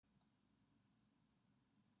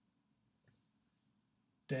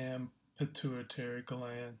damn pituitary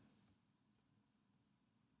gland.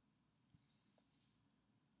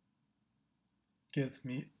 Gets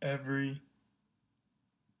me every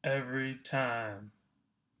time.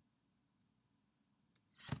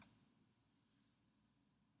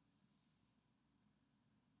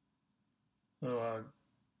 So I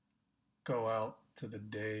go out to the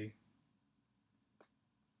day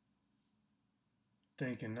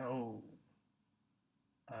thinking, oh,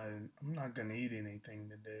 I'm not gonna eat anything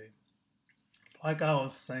today. It's like I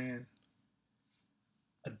was saying,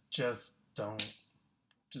 I just don't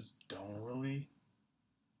really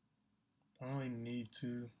need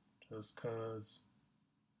to, just cause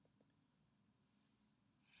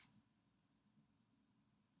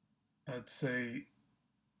I'd say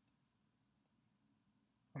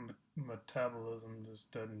my metabolism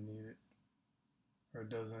just doesn't need it, or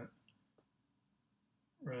doesn't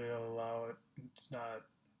really allow it.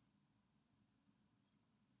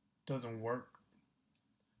 Doesn't work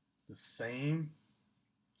the same,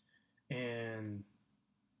 and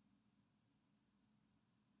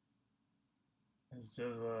it's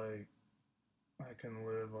just like I can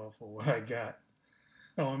live off of what I got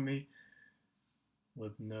on me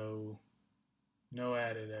with no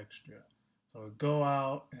added extra. So I go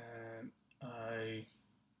out and I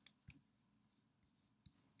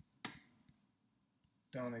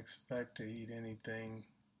don't expect to eat anything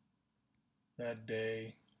that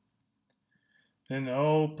day. Then the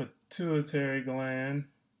old pituitary gland,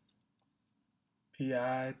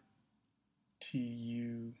 Pituitary,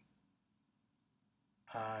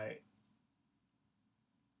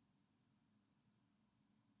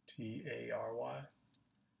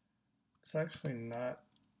 it's actually not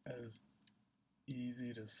as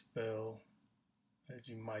easy to spell as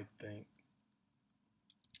you might think.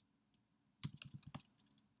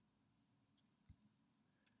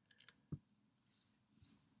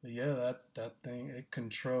 But yeah, that thing, it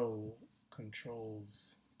controls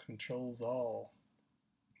all.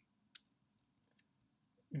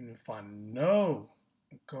 And if I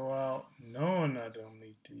go out knowing I don't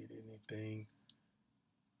need to eat anything,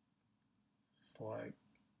 it's like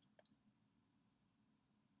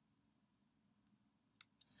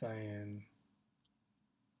saying,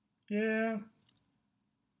 yeah,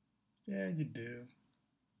 you do.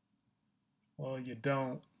 Well, you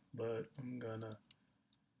don't, but I'm gonna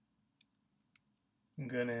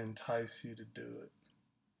entice you to do it.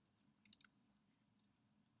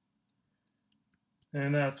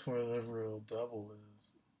 And that's where the real devil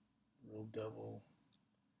is. The real devil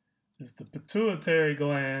is the pituitary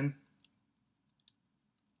gland.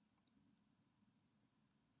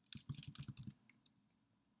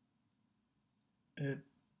 It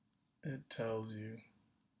tells you.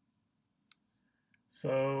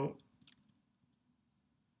 So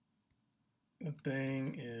the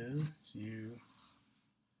thing is,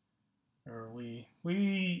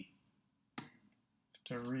 we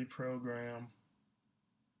to reprogram.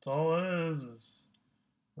 That's all it is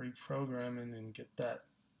reprogramming and get that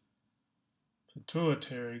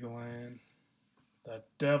pituitary gland, that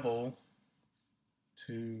devil,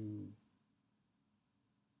 to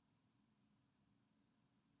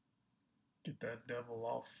get that devil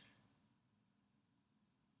off.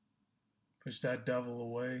 Push that devil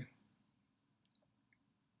away.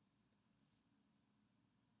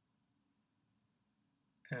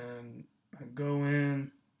 And I go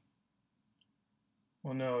in.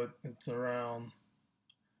 Well, no, it's around.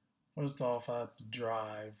 First off, I have to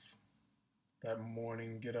drive that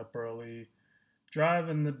morning, get up early, drive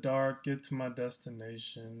in the dark, get to my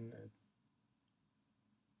destination.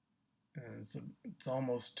 And it's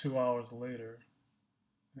almost 2 hours later,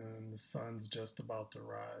 and the sun's just about to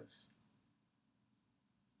rise.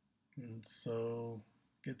 And so,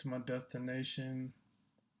 get to my destination.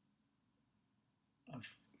 I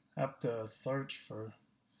have to search for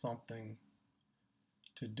something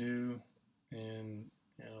to do and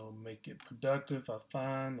make it productive. I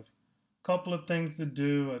find a couple of things to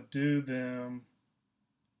do. I do them.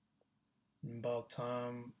 And by the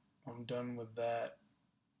time I'm done with that,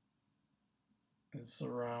 it's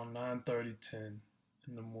around 9:30, 10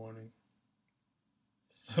 in the morning.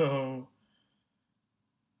 So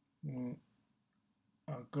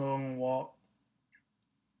I'll go and walk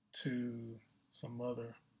to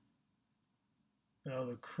the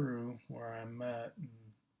other crew where I'm at,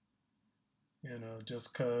 and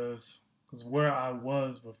just cause where I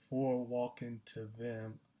was before walking to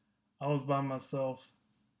them, I was by myself,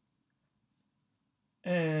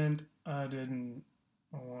 and I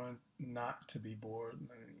want not to be bored.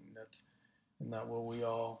 I mean, isn't that what we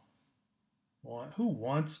all want? Who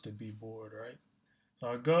wants to be bored, right? So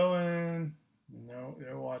I go in, No,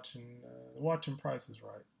 they're watching Price is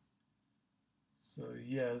Right. So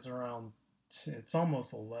yeah, it's around. It's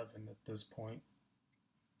almost 11 at this point.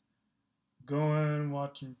 Going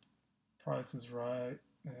watching Price is Right.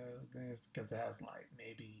 I think it's because it has like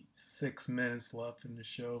maybe 6 minutes left in the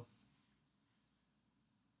show.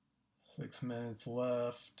 6 minutes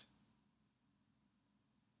left,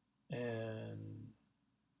 and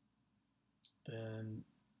then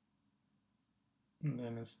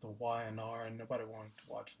it's the Y&R, and nobody wanted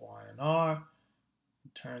to watch Y&R.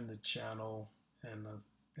 Turned the channel, and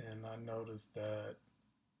I noticed that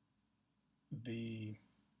the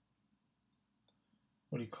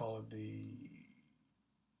what do you call it, the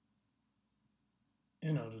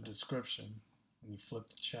description when you flip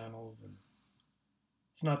the channels, and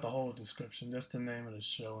it's not the whole description, just the name of the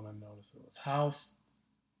show, and I noticed it was House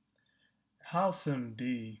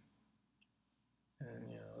MD,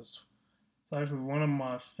 and it's actually one of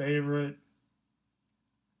my favorite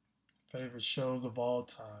shows of all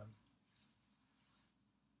time.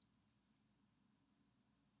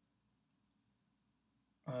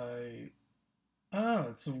 I don't know,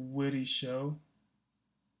 it's a witty show,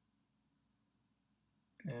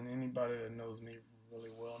 and anybody that knows me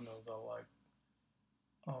really well knows I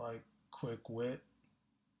like quick wit.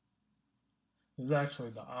 It's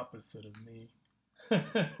actually the opposite of me.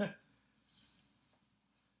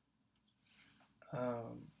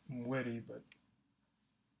 I'm witty, but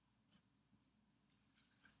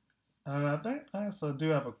I think I also do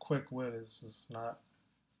have a quick wit. It's just not,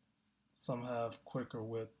 some have quicker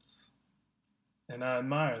wits, and I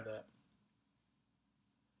admire that.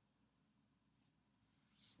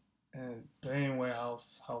 But anyway,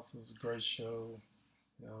 House is a great show.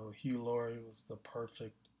 Hugh Laurie was the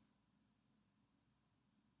perfect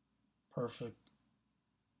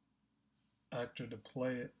actor to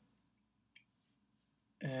play it.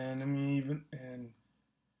 And I mean, even and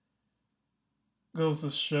goes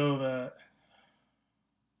to show that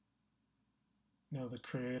the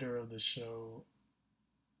creator of the show,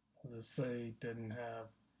 let's say, didn't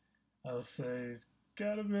have. I would say he's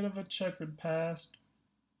got a bit of a checkered past,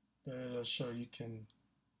 but it'll show you can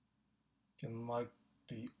like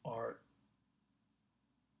the art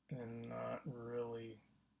and not really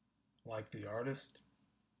like the artist.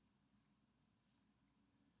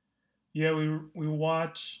 Yeah, we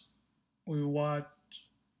watch. It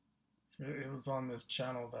was on this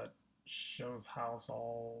channel that shows House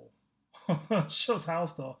all shows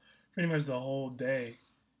House pretty much the whole day,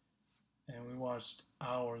 and we watched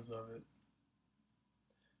hours of it.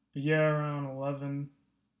 But yeah, around 11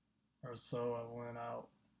 or so, I went out.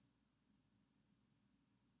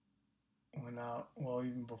 Well,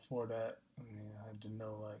 even before that, I mean, I had to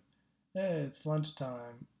know, like, hey, it's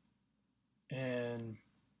lunchtime, and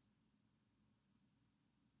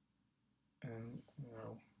and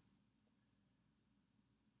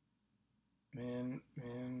me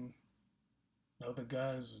and other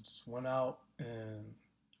guys just went out, and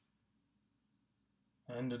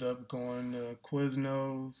I ended up going to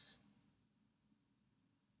Quiznos,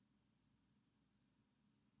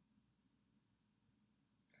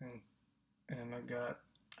 and and I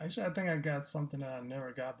think I got something that I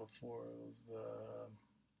never got before. It was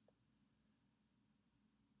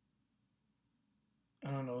I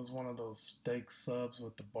don't know, it was one of those steak subs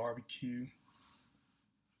with the barbecue.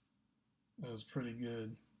 It was pretty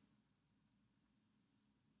good,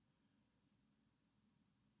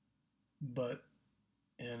 but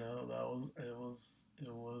that was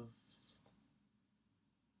it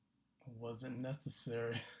wasn't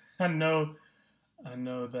necessary. I know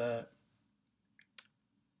that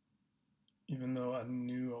even though I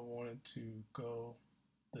knew I wanted to go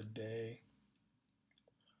the day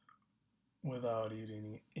without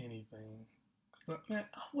eating anything, because man,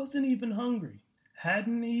 I wasn't even hungry.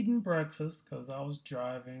 Hadn't eaten breakfast because I was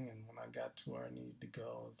driving, and when I got to where I needed to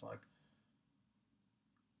go, it's like,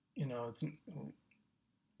 it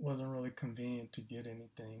wasn't really convenient to get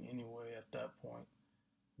anything anyway at that point.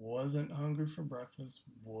 Wasn't hungry for breakfast,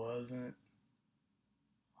 wasn't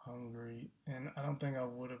hungry, and I don't think I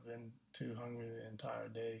would have been too hungry the entire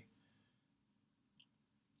day,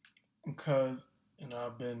 because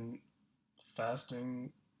I've been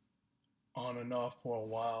fasting on and off for a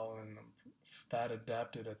while, and I'm fat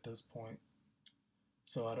adapted at this point,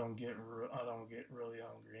 so I don't get really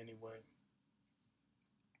hungry anyway.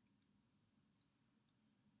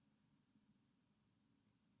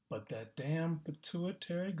 But that damn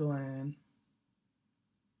pituitary gland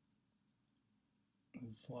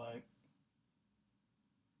is like,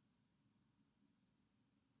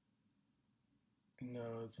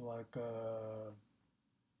 it's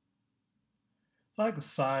like a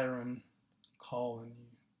siren calling you,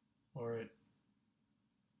 or it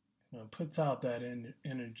puts out that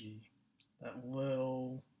energy, that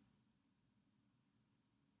little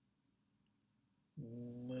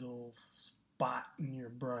spot in your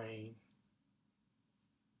brain.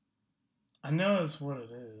 I know it's what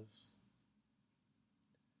it is,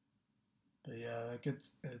 but yeah, like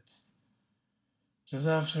it's just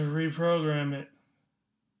have to reprogram it.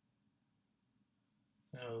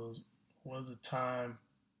 There was a time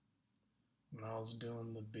when I was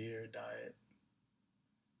doing the beer diet.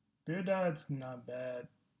 Beer diet's not bad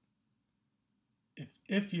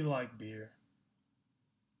if you like beer.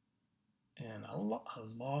 And I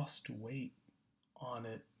lost weight on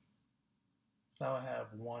it. So I would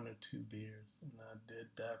have 1 or 2 beers, and I did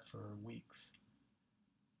that for weeks.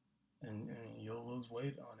 And you'll lose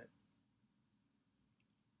weight on it.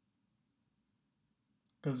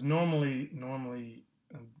 Because normally,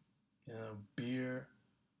 beer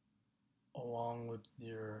along with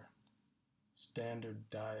your standard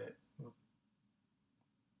diet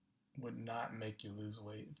would not make you lose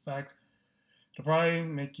weight. In fact, it'll probably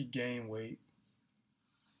make you gain weight.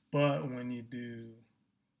 But when you do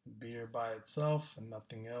beer by itself and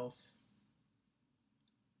nothing else,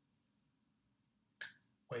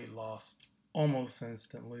 weight loss almost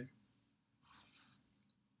instantly.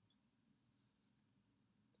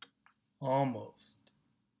 Almost.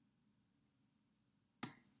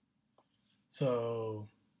 So,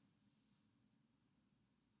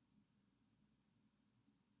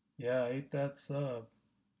 yeah, I ate that sub.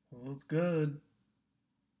 It was good.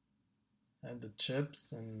 I had the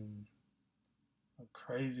chips and a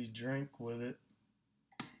crazy drink with it.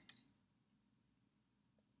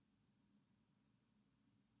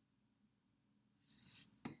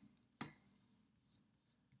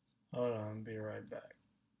 Hold on, I'll be right back.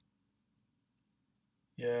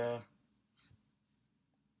 Yeah.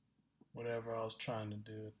 Whatever I was trying to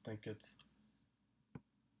do, I think it's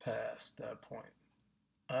past that point.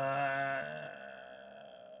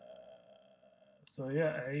 So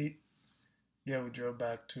yeah, I ate. Yeah, we drove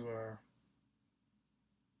back to where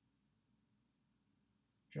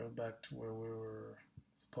we were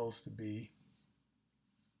supposed to be.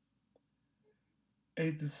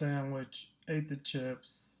 Ate the sandwich, ate the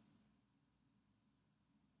chips,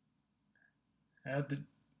 I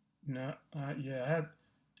had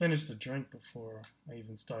finished the drink before I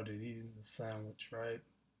even started eating the sandwich, right?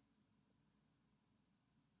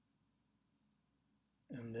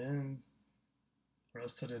 And then the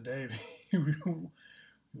rest of the day we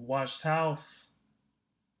watched House.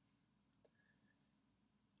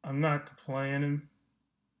 I'm not complaining,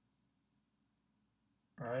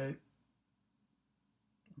 right?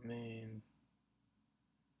 I mean,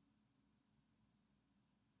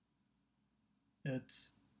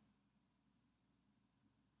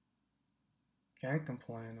 can't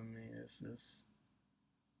complain. I mean, it's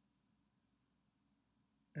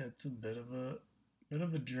a bit of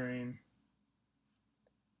a dream.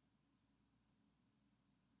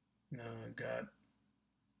 I got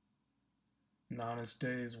an honest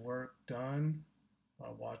day's work done by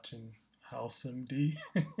watching House MD.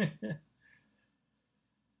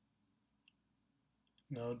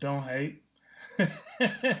 No, don't hate.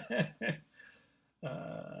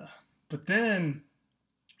 But then,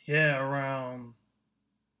 yeah, around,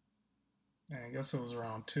 I guess it was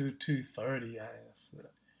around 2:30, I guess.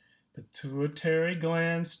 The pituitary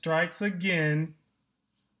gland strikes again.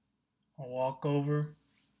 I walk over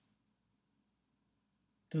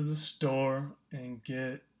to the store and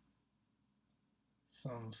get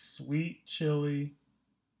some sweet chili.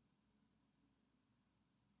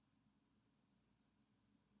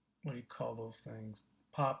 What do you call those things?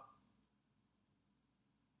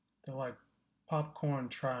 They're like popcorn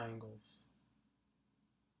triangles.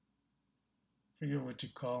 Forget what you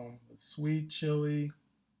call them. But sweet chili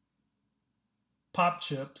pop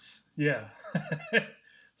chips. Yeah.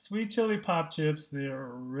 Sweet chili pop chips. They're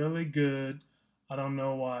really good. I don't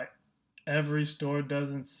know why every store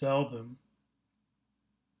doesn't sell them.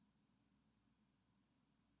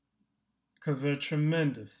 Because they're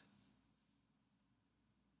tremendous.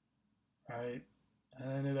 Right?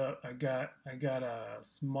 I got a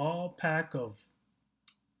small pack of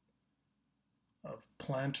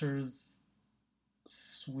Planters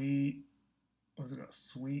sweet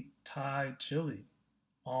Thai chili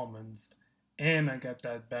almonds, and I got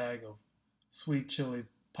that bag of sweet chili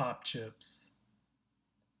pop chips.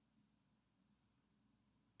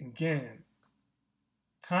 Again,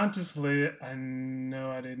 consciously, I know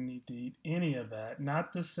I didn't need to eat any of that.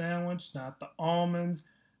 Not the sandwich, not the almonds,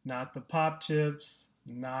 not the pop chips,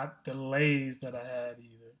 not the Lay's that I had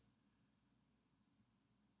either.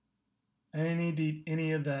 I didn't need to eat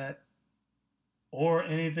any of that or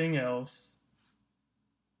anything else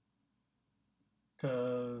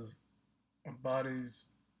because my body's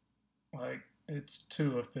like, it's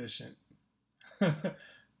too efficient.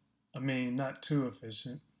 I mean, not too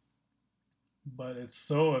efficient, but it's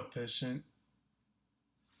so efficient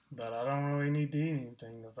that I don't really need to eat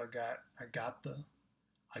anything because I got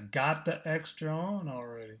the extra on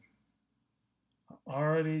already. I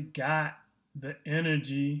already got the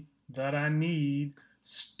energy that I need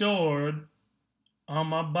stored on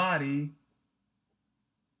my body.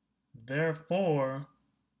 Therefore,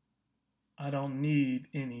 I don't need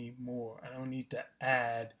any more. I don't need to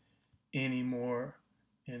add any more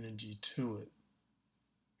energy to it.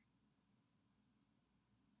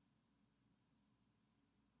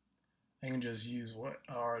 I can just use what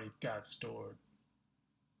I already got stored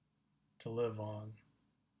to live on.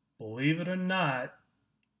 Believe it or not,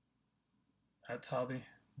 that's how the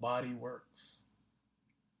body works.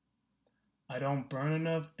 I don't burn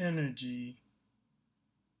enough energy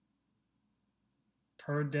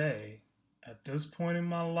per day at this point in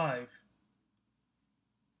my life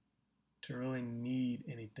to really need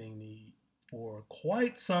anything to eat for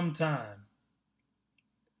quite some time.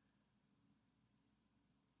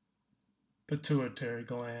 Pituitary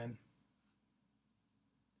gland,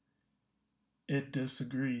 it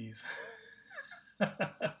disagrees.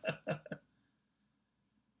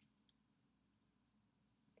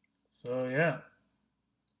 So yeah,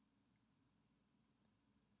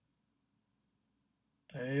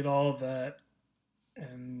 I ate all that,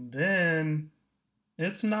 and then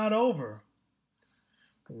it's not over.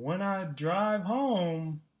 When I drive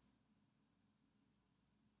home,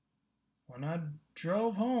 when I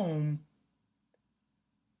drove home,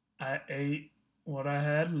 I ate what I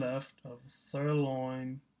had left of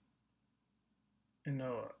sirloin. You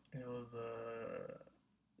know, it was a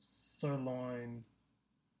sirloin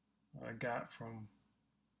I got from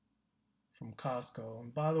Costco.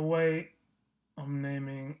 And by the way, I'm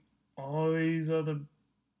naming all these other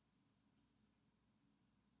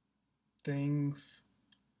things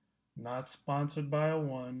not sponsored by a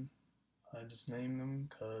one. I just named them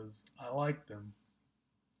because I like them.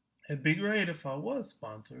 It'd be great if I was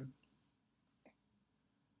sponsored.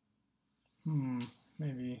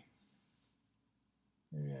 Maybe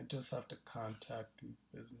I just have to contact these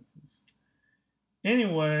businesses.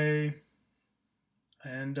 Anyway, I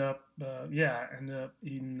end up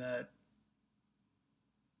eating that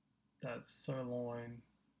sirloin.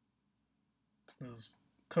 It was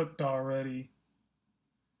cooked already,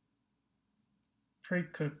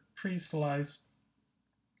 pre-cooked, pre-sliced.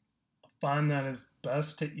 I find that it's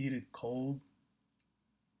best to eat it cold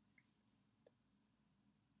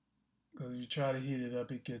because if you try to heat it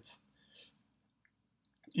up, it gets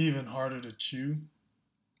even harder to chew.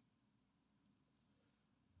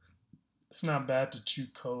 It's not bad to chew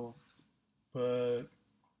cold, but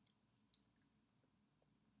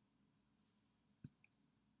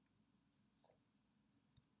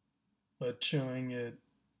chewing it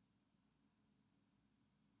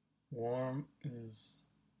warm is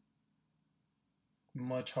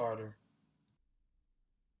much harder.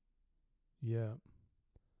 Yeah,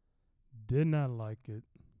 did not like it.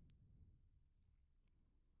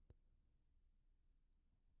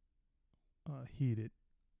 Heated.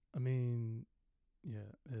 I mean,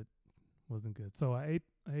 yeah, it wasn't good. So I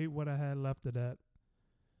ate what I had left of that,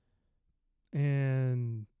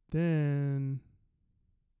 and then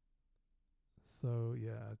so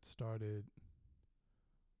yeah, I started.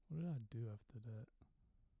 What did I do after that?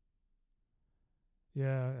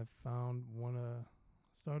 Yeah, I found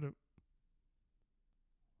started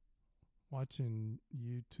watching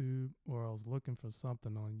YouTube, or I was looking for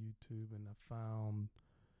something on YouTube, and I found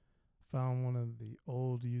one of the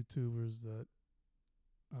old YouTubers that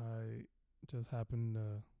I just happened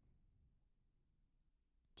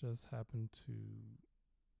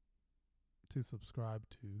to subscribe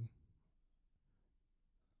to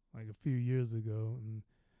like a few years ago. And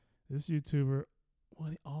this YouTuber,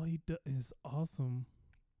 what all he does is awesome,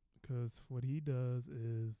 because what he does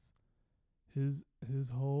is his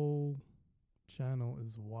whole channel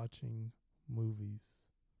is watching movies,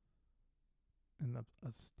 and I'm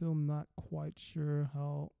still not quite sure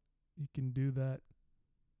how he can do that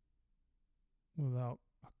without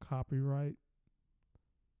a copyright.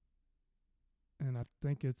 And I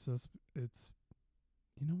think it's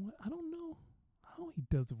you know what, I don't know how he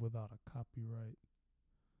does it without a copyright,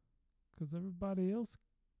 because everybody else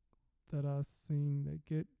that I've seen, they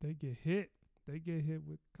get hit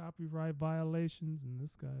with copyright violations, and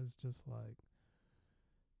this guy's just like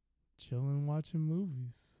chilling watching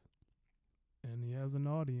movies, and he has an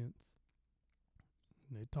audience.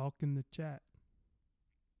 and they talk in the chat.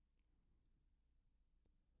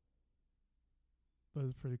 But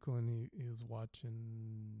it's pretty cool, and he was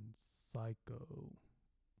watching Psycho.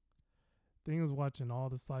 I think he was watching all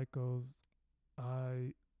the Psychos.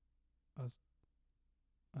 I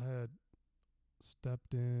had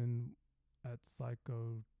stepped in at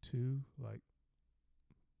Psycho 2, like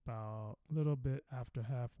about a little bit after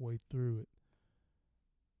halfway through it.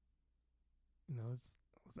 You know, it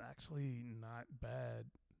was actually not bad.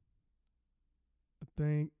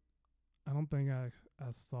 I don't think I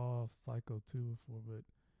saw Psycho 2 before, but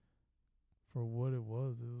for what it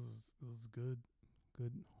was good.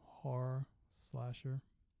 Good horror slasher.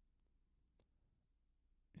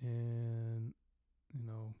 And, you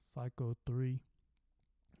know, Psycho 3.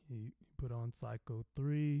 He put on Psycho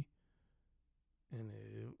 3, and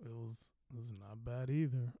it was not bad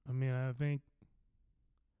either. I mean, I think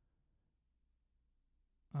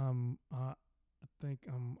I think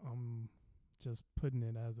I'm just putting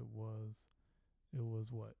it as it was. It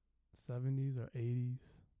was what, 70s or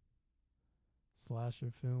 80s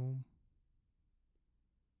slasher film,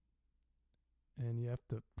 and you have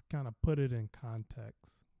to kind of put it in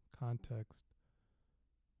context.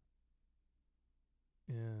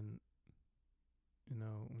 And, you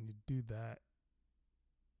know, when you do that,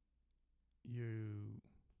 your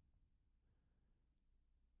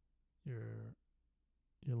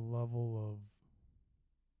level of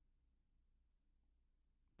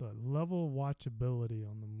watchability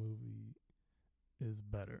on the movie is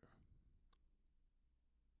better.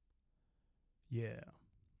 Yeah.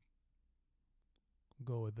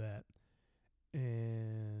 Go with that.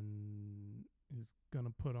 And he's gonna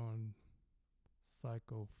put on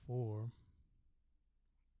Psycho 4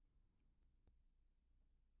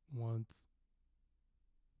 once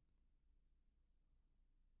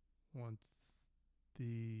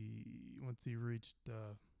he reached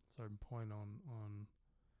a certain point on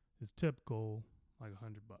his tip goal, like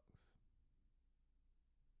 $100.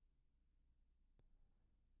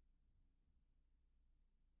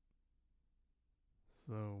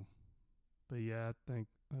 So, but yeah, I think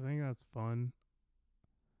that's fun.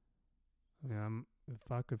 I mean,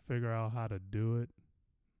 if I could figure out how to do it,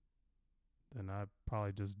 then I'd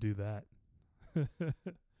probably just do that.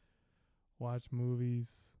 Watch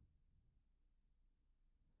movies.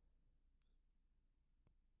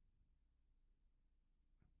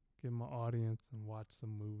 Get my audience and watch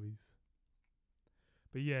some movies.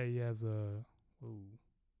 But yeah, he has a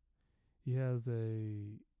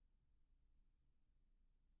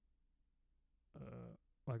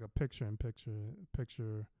like a picture,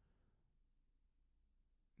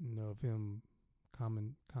 you know, of him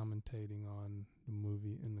commentating on the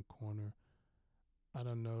movie in the corner. I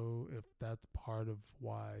don't know if that's part of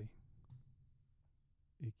why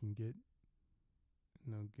he can get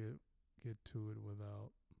to it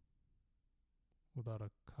without a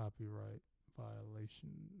copyright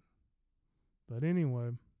violation. But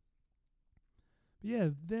anyway, yeah,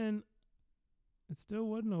 then it still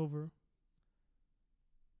wasn't over.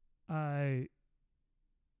 I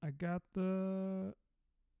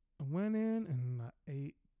went in and I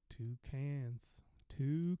ate 2 cans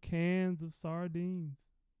of sardines.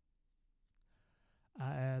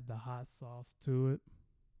 I add the hot sauce to it,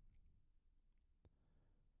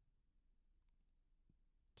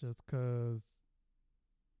 just cause,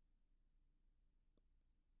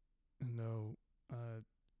 you know,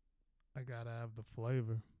 I gotta have the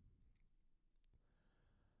flavor.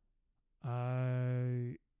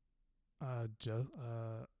 I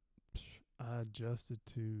adjusted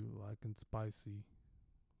to liking spicy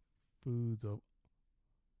foods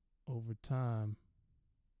over time.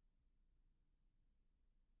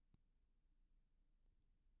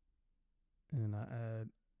 And I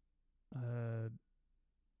add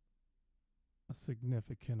a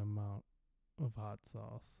significant amount of hot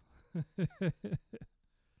sauce.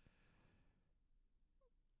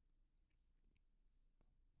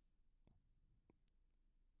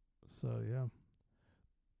 So yeah.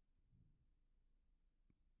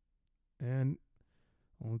 And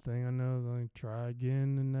only thing I know is I'm going to try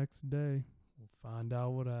again the next day. We'll find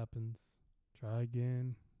out what happens. Try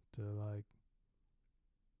again to like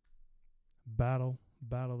battle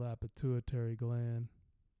that pituitary gland.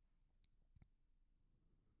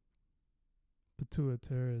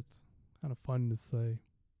 Pituitary, it's kind of fun to say,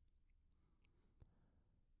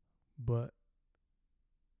 but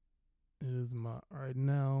it is right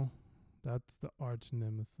now, that's the arch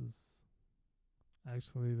nemesis.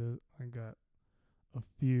 Actually, I got a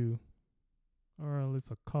few, or at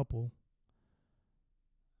least a couple.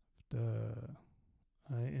 I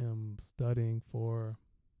am studying for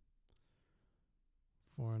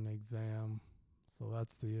for an exam. So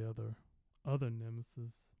that's the other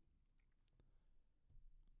nemesis.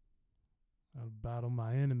 I battle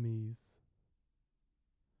my enemies.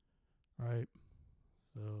 Right?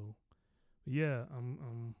 So yeah,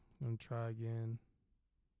 I'm gonna try again.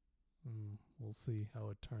 We'll see how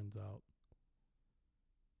it turns out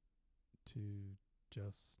to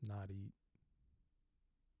just not eat.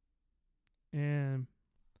 And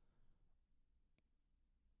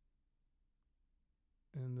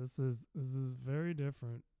this is very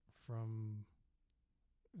different from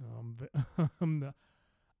I'm the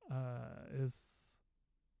it's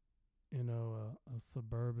a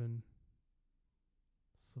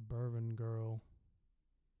suburban girl,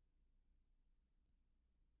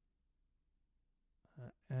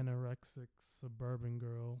 anorexic suburban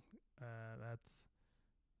girl. That's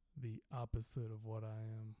the opposite of what I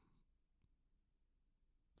am.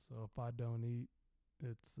 So if I don't eat,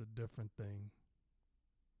 it's a different thing.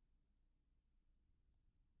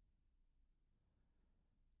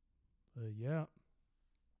 But yeah.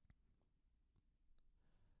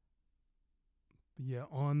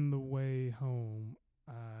 On the way home,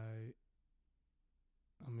 I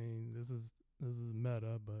mean, this is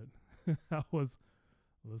meta, but I was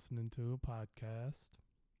listening to a podcast.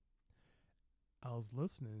 I was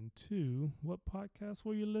listening to, what podcast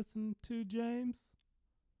were you listening to, James?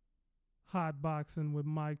 Hot Boxing with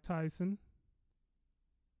Mike Tyson.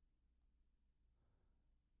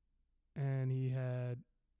 And he had,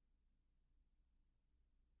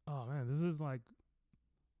 oh man, this is like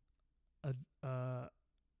I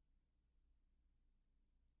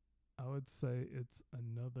would say it's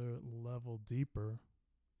another level deeper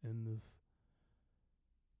in this,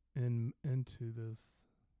 into this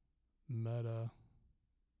meta.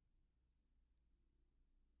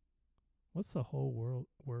 What's the whole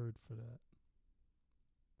word for that?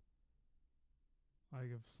 Like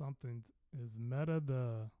if something is meta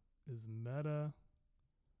the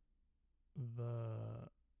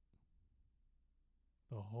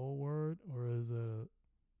whole word, or is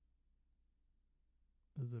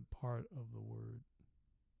it part of the word?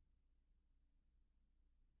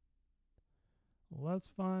 Let's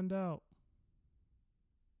find out.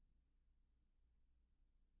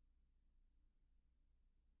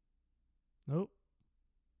 Nope.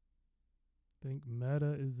 Think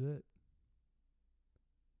meta is it.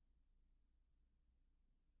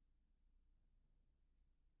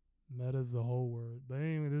 Meta is the whole word. But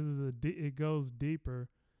anyway, this is it goes deeper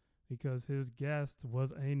because his guest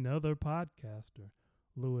was another podcaster,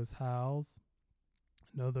 Lewis Howes,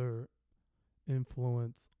 another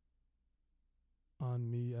influence on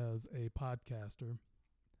me as a podcaster.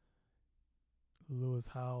 Lewis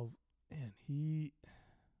Howes, and he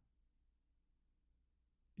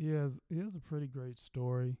has a pretty great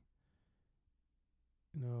story.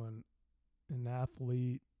 An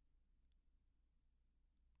athlete,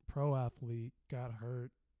 pro athlete, got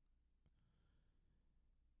hurt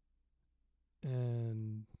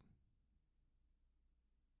and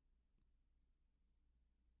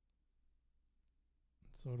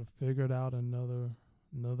sort of figured out another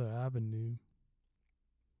avenue,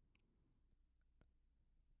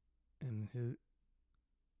 and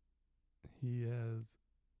he has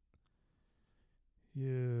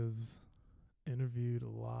interviewed a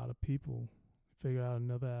lot of people, figured out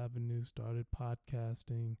another avenue, started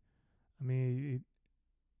podcasting. I mean,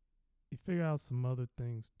 he figured out some other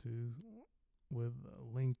things too with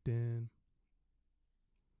LinkedIn.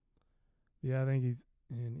 Yeah, I think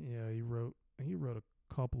he wrote a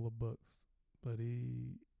couple of books, but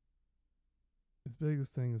his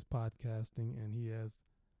biggest thing is podcasting, and he has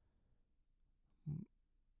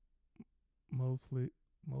most of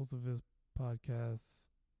his podcasts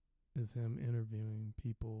is him interviewing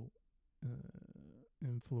people,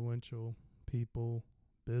 influential people,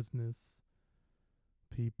 business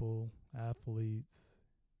people, athletes.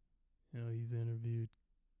 He's interviewed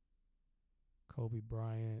Kobe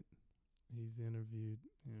Bryant. He's interviewed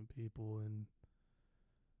people, and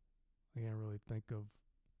I can't really think of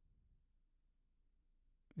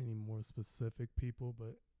any more specific people,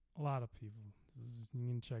 but a lot of people. You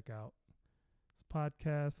can check out his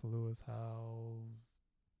podcast,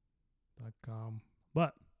 lewishowes.com.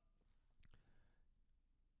 But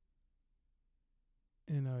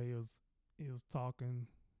he was talking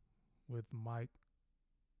with Mike,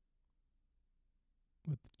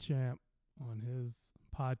 with the champ, on his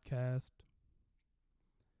podcast,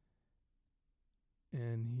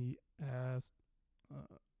 and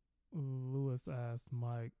Lewis asked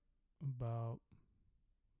Mike about,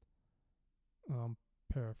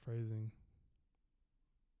 paraphrasing,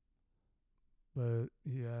 but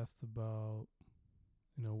he asked about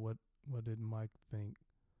what did Mike think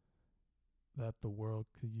that the world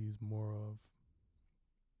could use more of?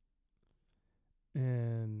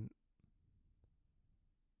 And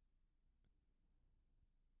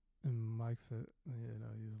Mike said,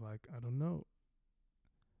 he's like, I don't know.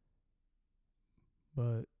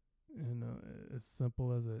 But, as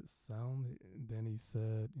simple as it sounds, then he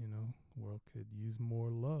said, the world could use more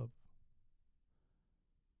love,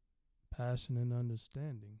 passion, and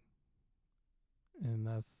understanding. And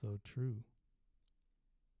that's so true.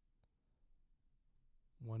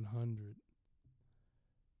 100.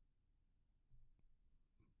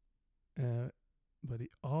 But he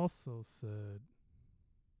also said,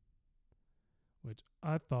 which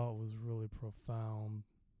I thought was really profound,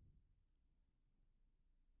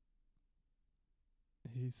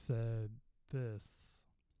 he said this.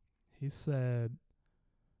 He said,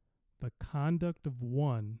 the conduct of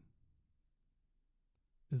one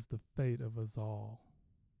is the fate of us all.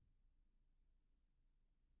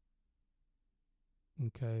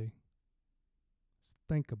 Okay? Just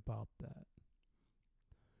think about that.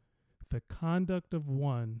 The conduct of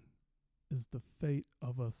one is the fate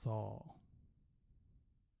of us all.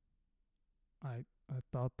 I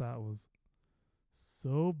thought that was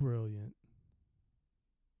so brilliant.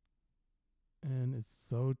 And it's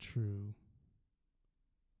so true.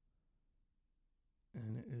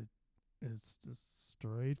 And it's just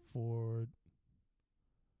straightforward.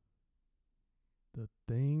 The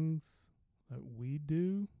things that we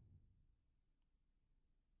do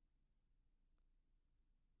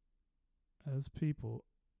as people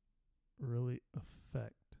really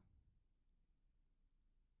affects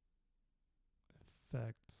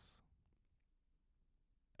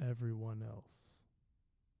everyone else.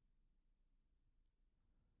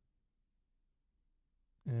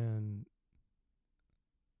 And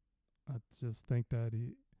I just think that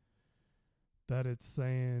he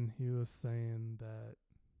was saying that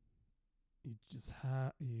you just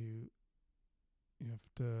you have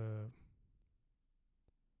to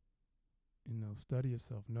study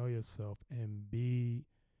yourself, know yourself, and be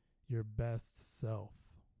your best self.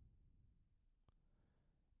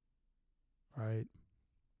 Right?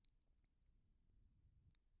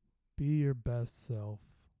 Be your best self.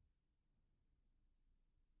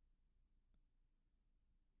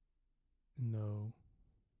 No.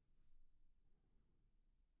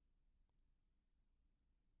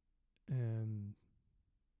 And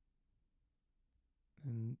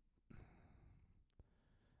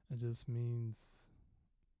it just means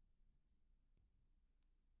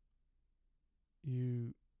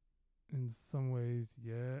you, in some ways,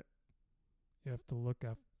 you have to look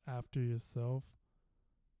after yourself.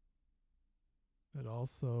 But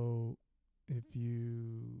also,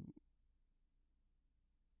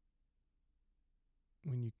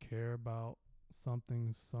 when you care about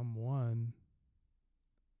someone,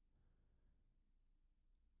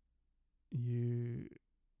 you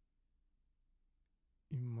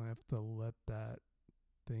might have to let that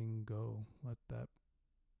thing go, let that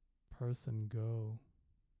person go,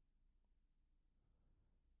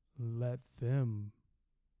 let them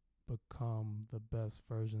become the best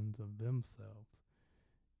versions of themselves.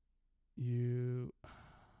 You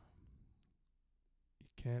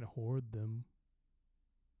can't hoard them,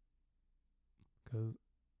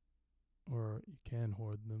 or you can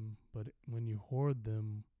hoard them, but when you hoard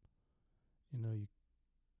them,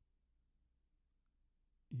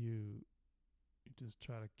 you just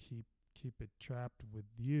try to keep it trapped with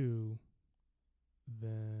you.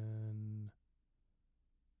 Then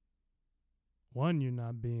one, you're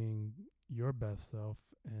not being your best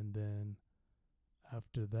self, and then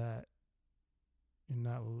after that, you're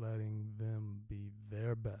not letting them be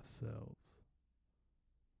their best selves.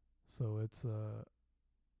 So it's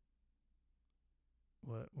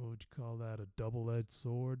what would you call that? A double-edged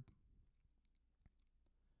sword?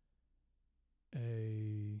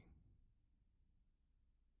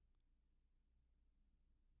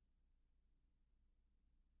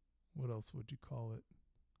 What else would you call it?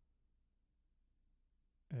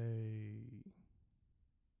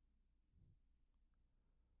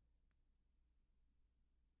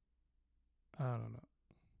 I don't know.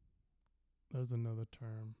 There's another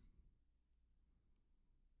term.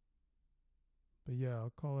 But yeah,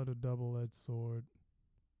 I'll call it a double-edged sword.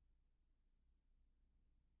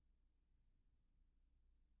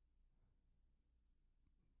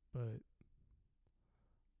 But,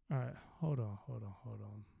 all right, hold on.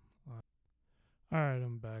 All right,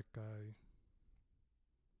 I'm back. I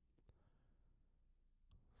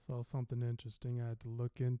saw something interesting I had to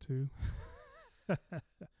look into.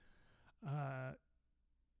 Yeah,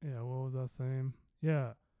 what was I saying?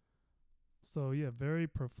 Yeah, So yeah, very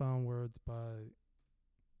profound words by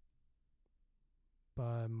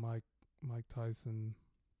Mike Tyson,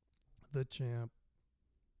 the champ.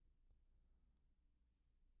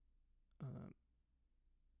 Uh,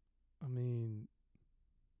 I mean,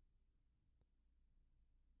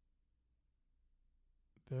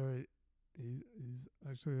 very. He's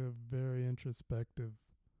actually a very introspective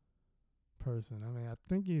person. I mean, I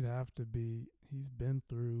think he'd have to be. He's been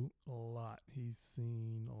through a lot. He's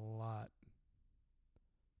seen a lot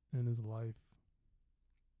in his life.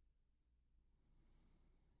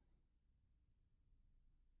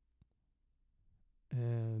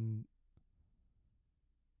 And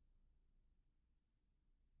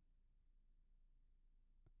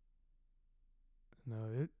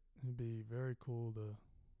it'd be very cool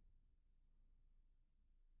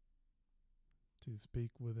to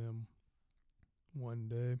speak with him one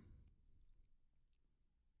day.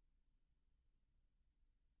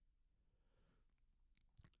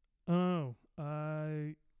 Oh,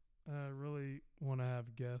 I really want to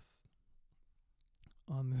have guests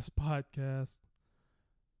on this podcast.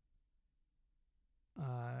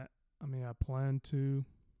 I mean, I plan to.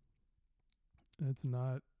 It's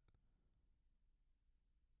not.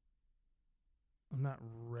 I'm not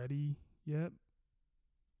ready yet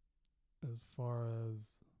as far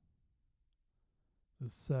as the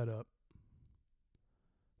setup.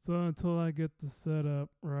 So until I get the setup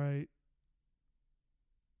right,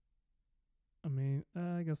 I mean,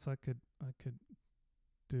 I guess I could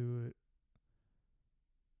do it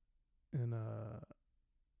in a.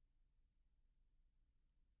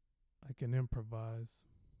 I can improvise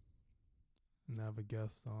and have a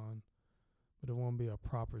guest on, but it won't be a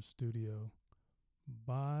proper studio.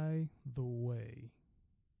 By the way,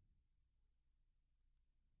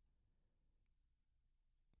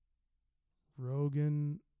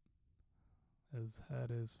 Rogan has had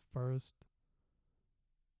his first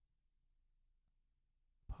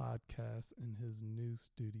podcast in his new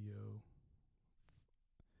studio.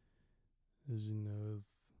 As you know,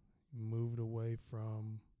 he's moved away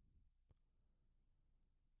from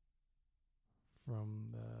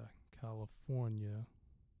California.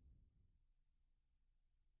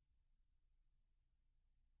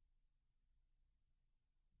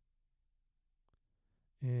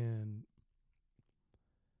 And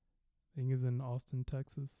I think it's in Austin,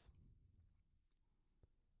 Texas.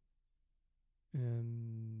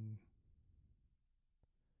 And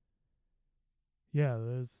yeah,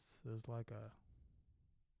 there's like a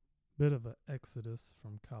bit of an exodus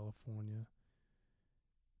from California.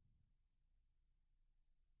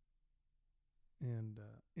 And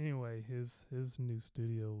anyway, his new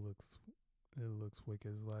studio looks wicked.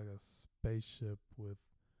 It's like a spaceship with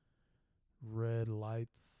red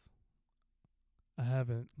lights. I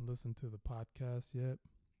haven't listened to the podcast yet.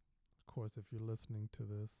 Of course, if you're listening to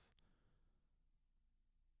this,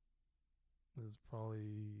 this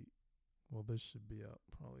should be out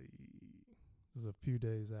probably just a few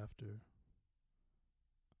days after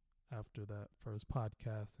that first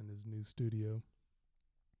podcast in his new studio.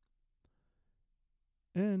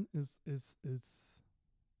 And it's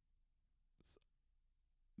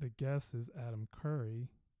the guest is Adam Curry,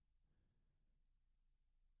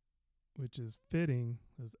 which is fitting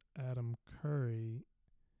as Adam Curry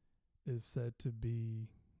is said to be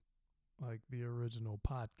like the original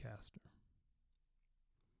podcaster.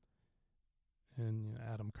 And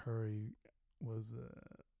Adam Curry was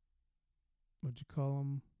what'd you call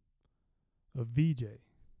him? A VJ.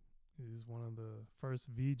 He was one of the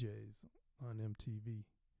first VJs on MTV.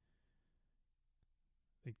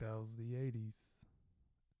 I think that was the 80s.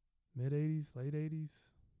 Mid 80s, late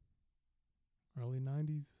 80s, early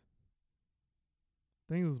 90s.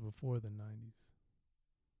 I think it was before the 90s.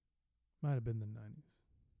 Might have been the 90s.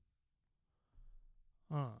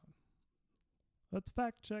 Let's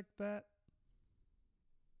fact check that.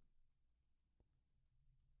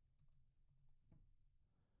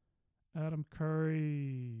 Adam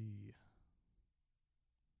Curry.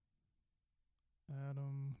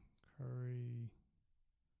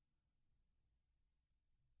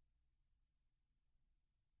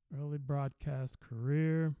 Early broadcast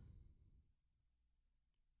career.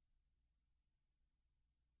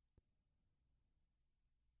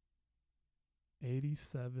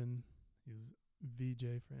 '87 is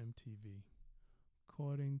VJ for MTV,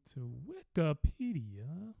 according to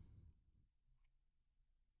Wikipedia.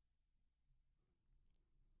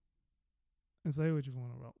 And say what you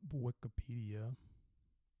want about Wikipedia.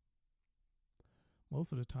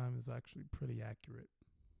 Most of the time, it's actually pretty accurate.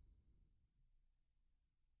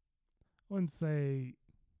 I wouldn't say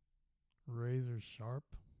razor sharp,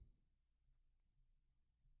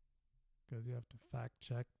 because you have to fact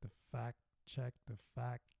check the fact check the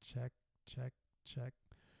fact check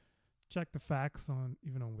check the facts on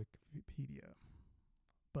even on Wikipedia.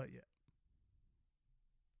 But yeah,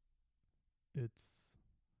 it's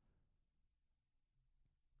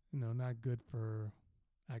not good for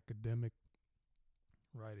academic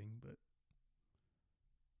writing, but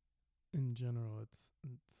in general it's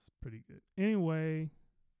pretty good. Anyway,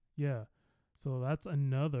 yeah. So that's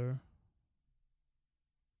another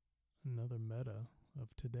meta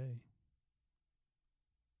of today.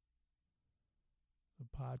 The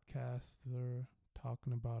podcaster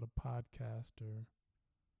talking about a podcaster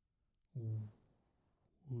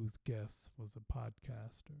whose guest was a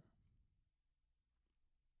podcaster.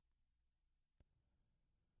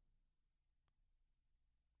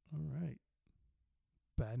 All right.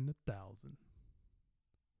 Batting 1,000.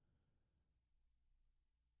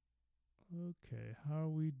 Okay, how are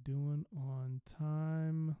we doing on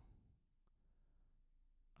time?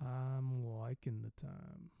 I'm liking the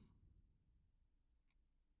time.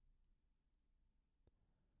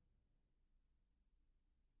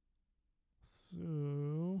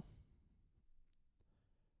 So,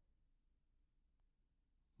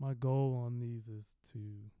 my goal on these is to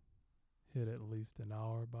hit at least an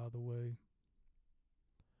hour, by the way.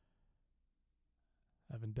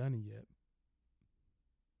 Haven't done it yet.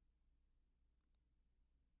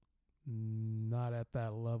 Not at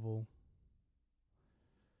that level.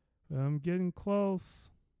 But I'm getting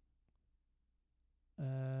close.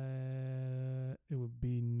 It would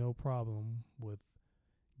be no problem with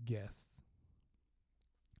guests.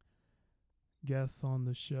 Guests on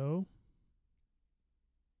the show.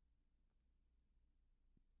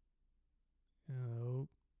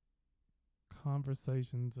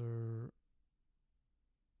 Conversations are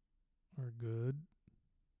good.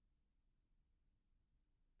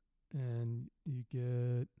 And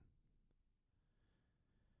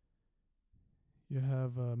you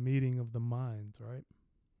have a meeting of the minds, right?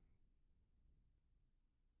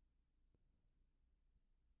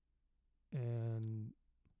 And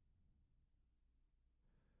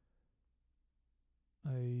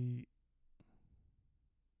I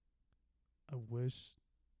wish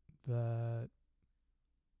that,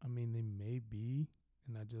 they may be,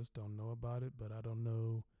 and I just don't know about it, but I don't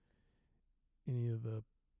know any of the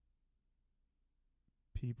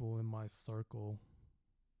people in my circle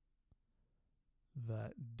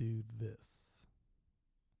that do this.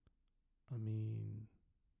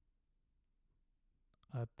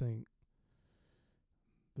 I think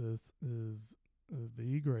this is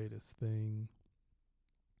the greatest thing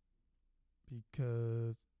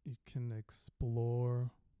because you can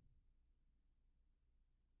explore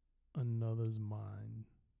another's mind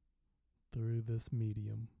through this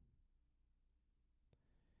medium.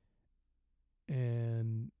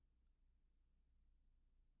 And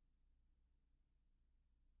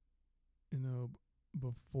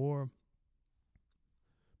before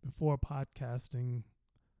podcasting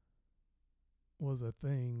was a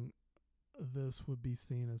thing, this would be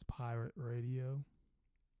seen as pirate radio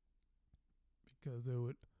because it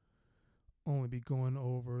would only be going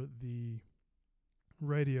over the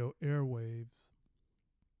radio airwaves.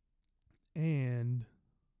 And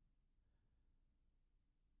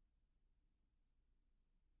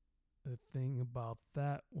the thing about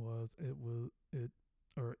that was it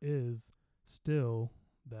is still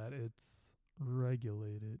that it's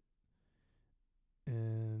regulated.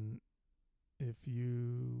 And if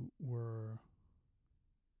you were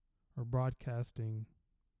broadcasting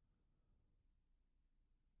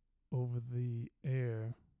over the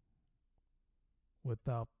air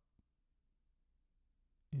without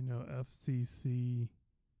FCC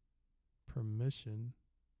permission,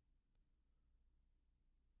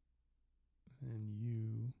 and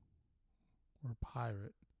you were a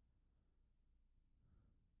pirate.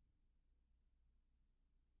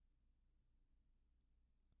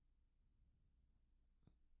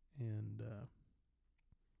 And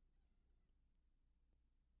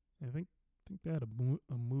I think they had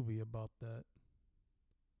a movie about that.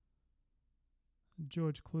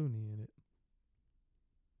 George Clooney in it.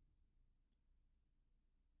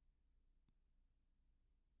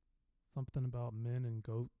 Something about men and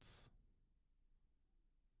goats.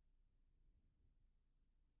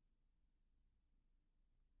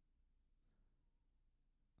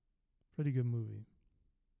 Pretty good movie.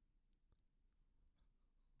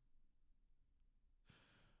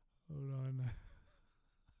 Hold on.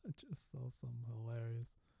 I just saw something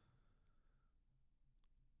hilarious.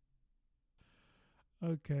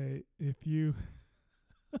 Okay, if you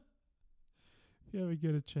ever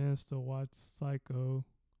get a chance to watch Psycho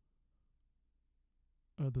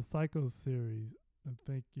or the Psycho series, I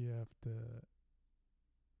think you have to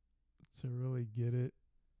really get it.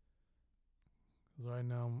 Because right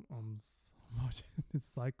now I'm watching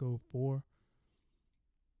Psycho 4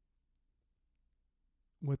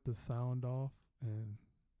 with the sound off, and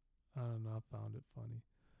I don't know, I found it funny.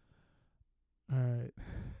 All right.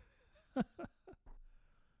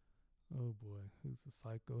 Oh boy, who's a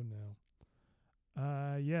psycho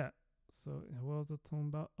now? Yeah. So what was I talking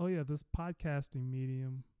about? Oh yeah, this podcasting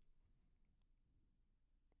medium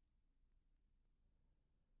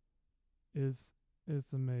is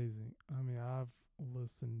it's amazing. I mean, I've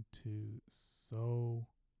listened to so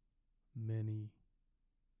many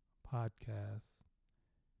podcasts,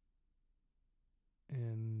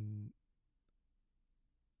 and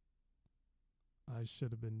I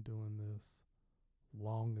should have been doing this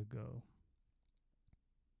long ago.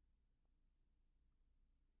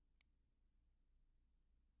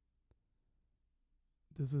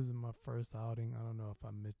 This isn't my first outing. I don't know if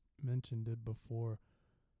I mentioned it before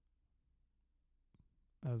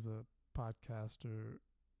as a podcaster,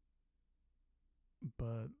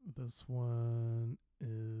 but this one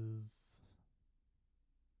is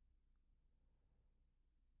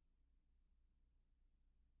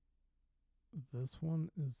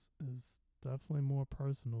definitely more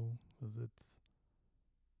personal because it's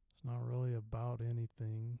not really about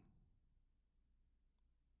anything,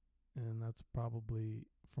 and that's probably,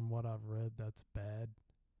 from what I've read, that's bad.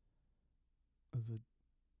 Is it?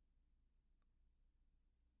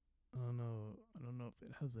 I don't know. I don't know if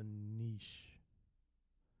it has a niche.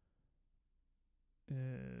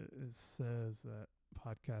 It says that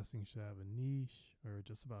podcasting should have a niche, or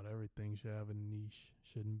just about everything should have a niche.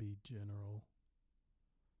 Shouldn't be general.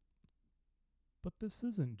 But this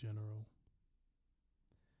isn't general.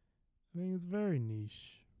 I think it's very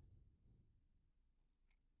niche.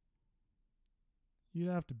 You'd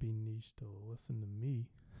have to be niche to listen to me.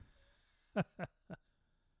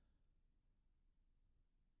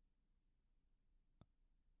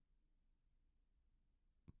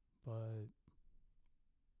 But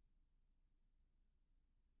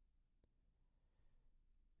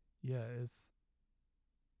yeah, it's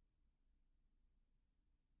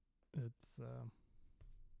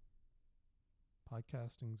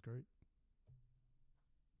podcasting's great.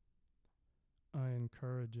 I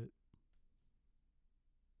encourage it.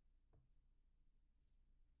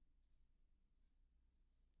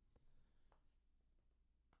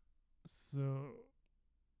 So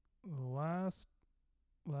the last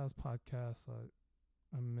podcast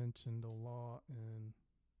I mentioned a law in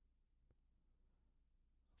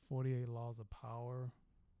 48 Laws of Power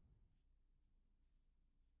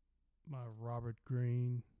by Robert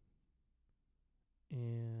Greene,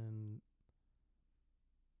 and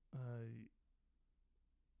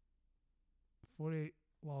 48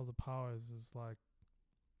 Laws of Power is just like,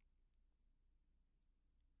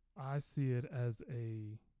 I see it as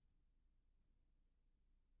a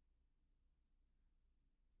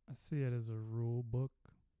rule book.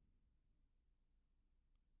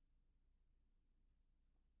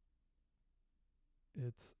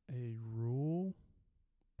 It's a rule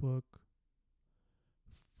book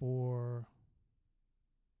for,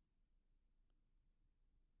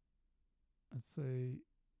 I'd say,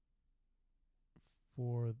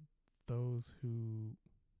 for those who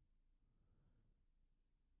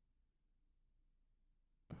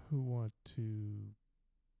want to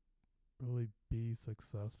really be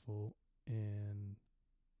successful, and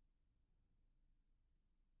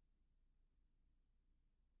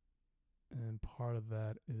part of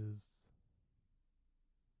that is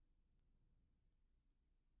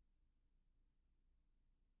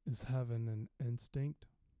having an instinct.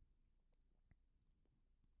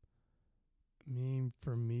 I mean,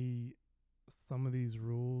 for me, some of these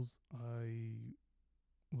rules I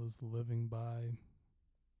was living by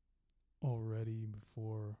already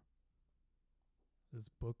before this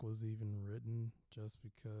book was even written, just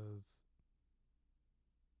because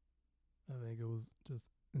I think it was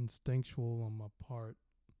just instinctual on my part.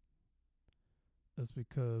 That's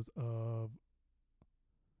because of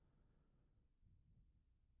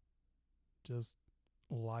just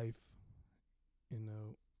life, you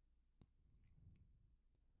know.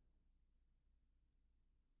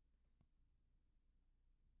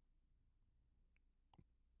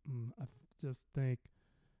 I just think,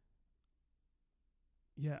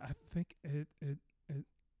 yeah, I think it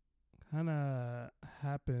kind of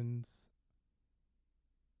happens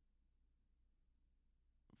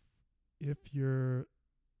if you're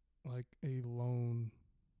like a lone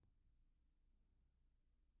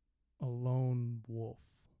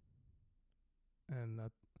wolf, and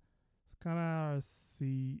It's kind of how I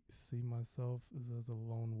see myself as a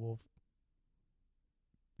lone wolf,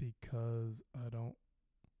 because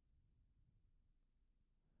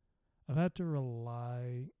I've had to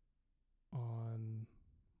rely on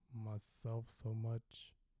myself so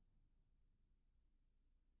much.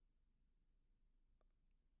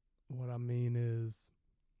 What I mean is,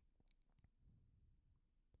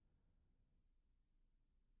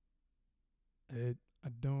 it I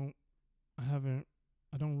don't I haven't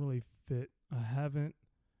I don't really fit I haven't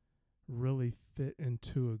really fit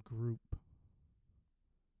into a group.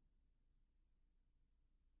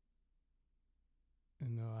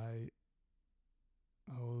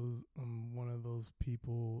 I'm one of those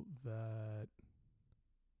people that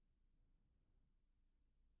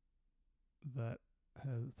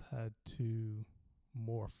has had to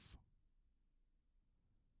morph,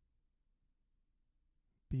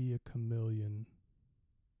 be a chameleon,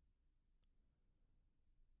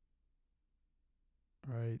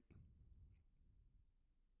 right?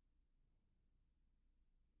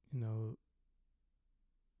 You know,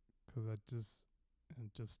 because I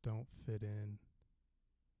just don't fit in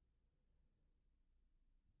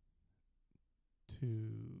to,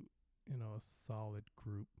 a solid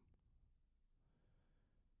group.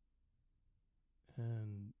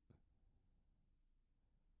 And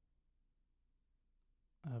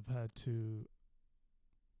I've had to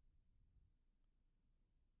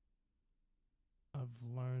I've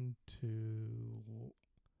learned to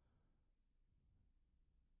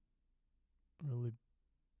really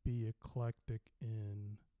be eclectic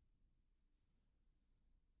in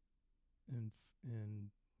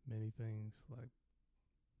many things, like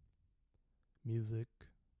music,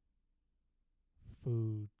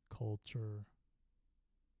 food, culture,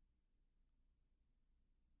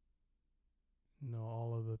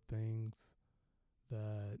 all of the things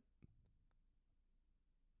that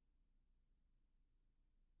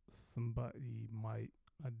somebody might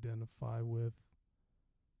identify with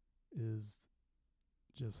is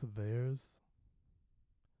just theirs.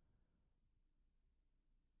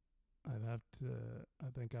 I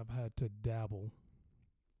think I've had to dabble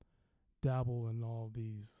in all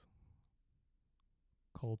these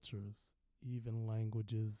cultures, even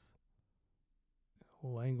languages.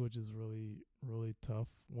 Language is really, really tough.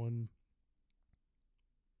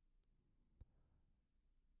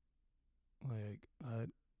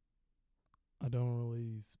 I don't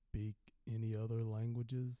really speak any other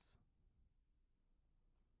languages,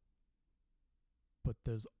 but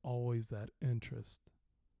there's always that interest,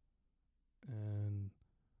 and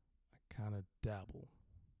I kind of dabble,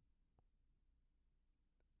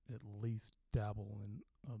 at least dabble in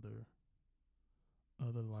other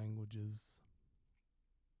languages.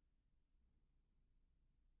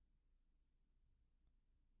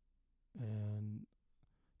 And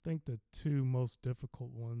I think the two most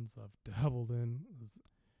difficult ones I've dabbled in is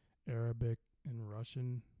Arabic and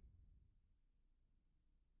Russian.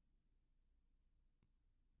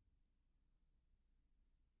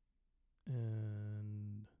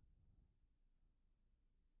 And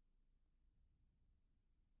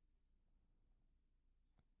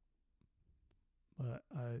but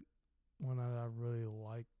one that I really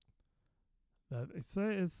like, that they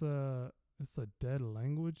say it's a dead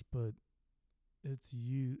language, but it's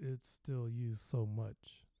still used so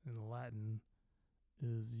much. And Latin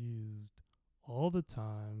is used all the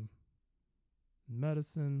time.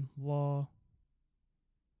 Medicine, law,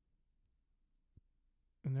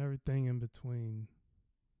 and everything in between.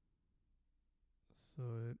 So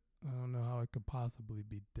I don't know how it could possibly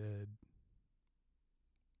be dead.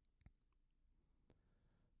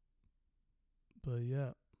 But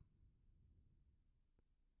yeah.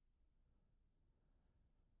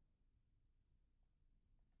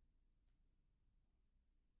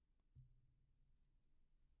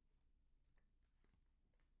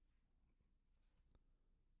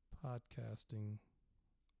 Podcasting.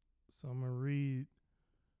 So I'm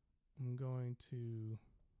going to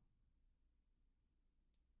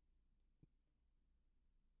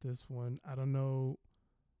this one. I don't know.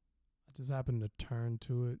 I just happened to turn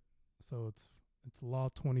to it. So it's Law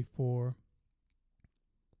 24,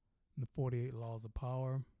 and the 48 Laws of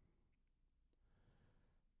Power. It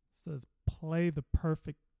says play the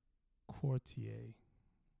perfect courtier.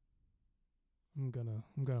 I'm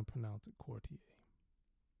gonna pronounce it courtier.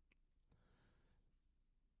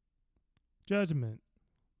 Judgment.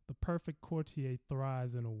 The perfect courtier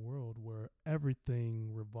thrives in a world where everything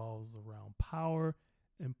revolves around power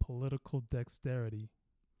and political dexterity.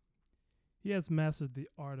 He has mastered the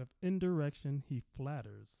art of indirection. He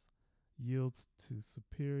flatters, yields to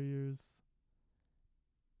superiors,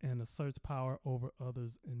 and asserts power over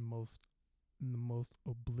others in the most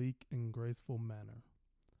oblique and graceful manner.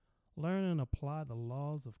 Learn and apply the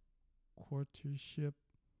laws of courtship,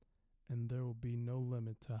 and there will be no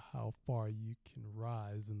limit to how far you can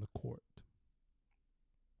rise in the court.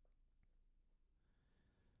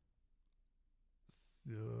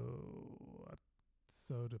 So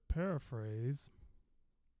to paraphrase,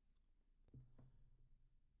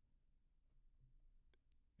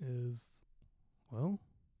 is, well,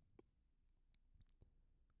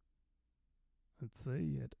 let's say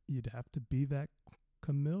you'd have to be that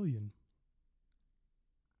chameleon.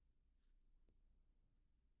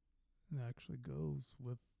 It actually goes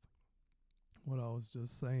with what I was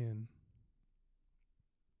just saying.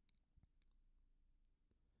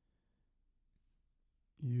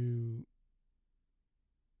 You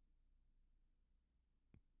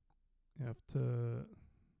have to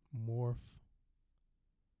morph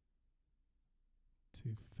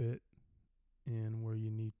to fit in where you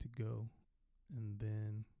need to go, and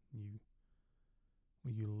then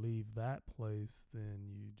when you leave that place,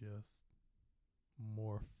 then you just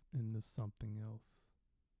morph into something else.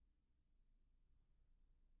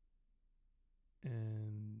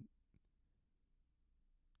 And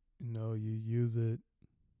you use it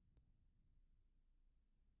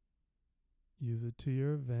to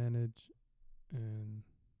your advantage, and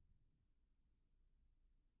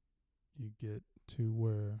you get to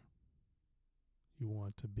where you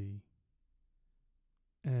want to be,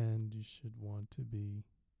 and you should want to be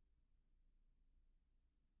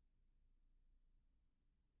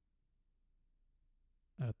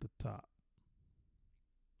at the top.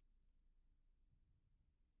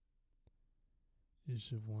 You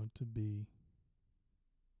should want to be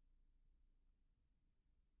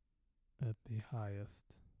at the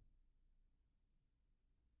highest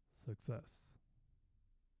success.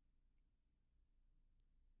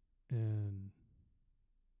 And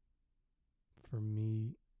for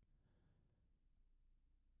me,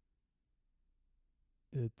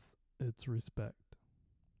 it's respect.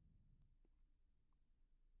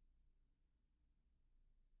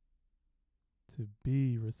 To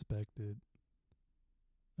be respected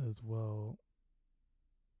as well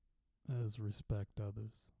as respect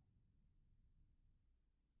others.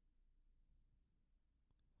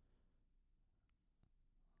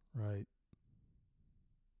 Right?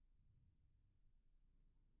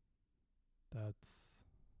 That's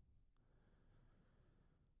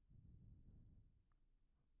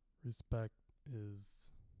respect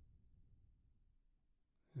is,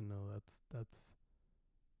 that's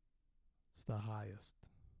it's the highest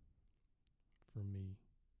for me.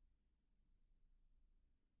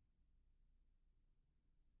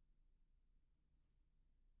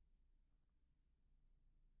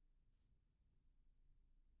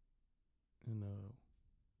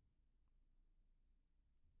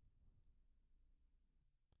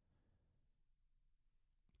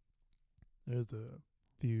 There's a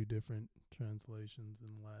few different translations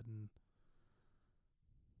in Latin.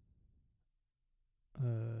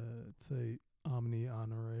 Let's say omni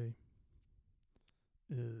honore.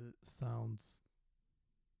 It sounds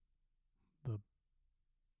the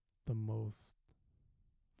most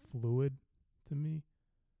fluid to me.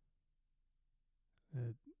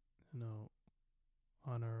 It,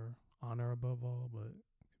 honor above all, but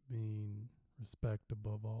being respect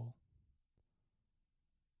above all.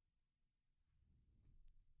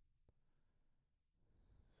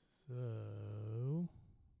 So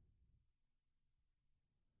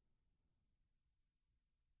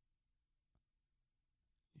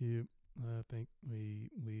I think we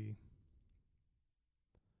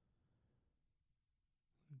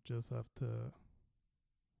just have to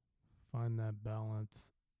find that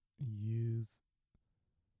balance,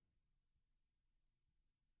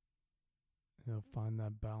 find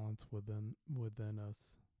that balance within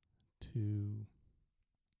us to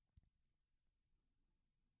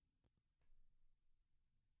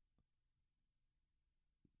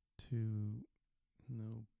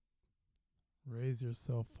raise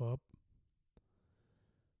yourself up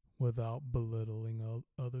without belittling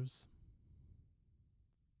others.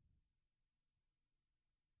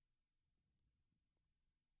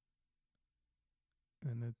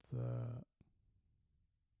 And it's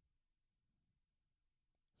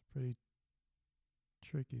pretty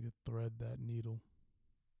tricky to thread that needle.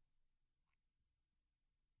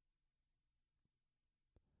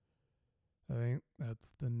 I think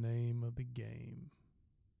that's the name of the game.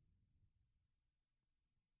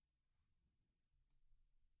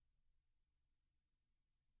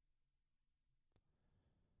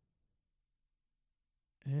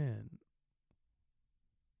 And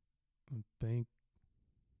I think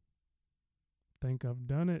think I've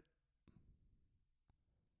done it.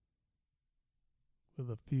 With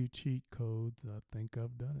a few cheat codes, I think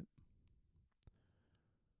I've done it.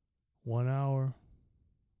 1 hour.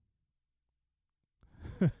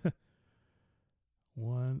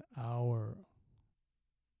 1 hour.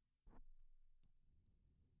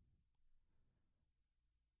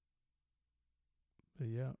 But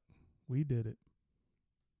yeah, we did it.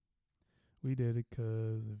 We did it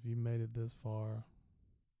because if you made it this far,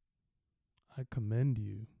 I commend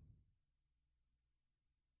you.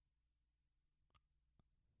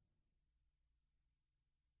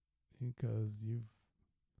 Because you've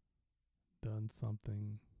done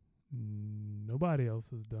something nobody else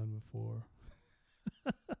has done before.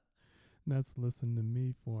 And that's listen to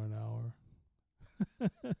me for an hour.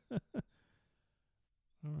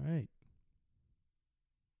 All right.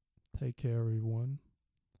 Take care, everyone.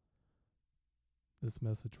 This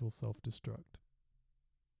message will self-destruct.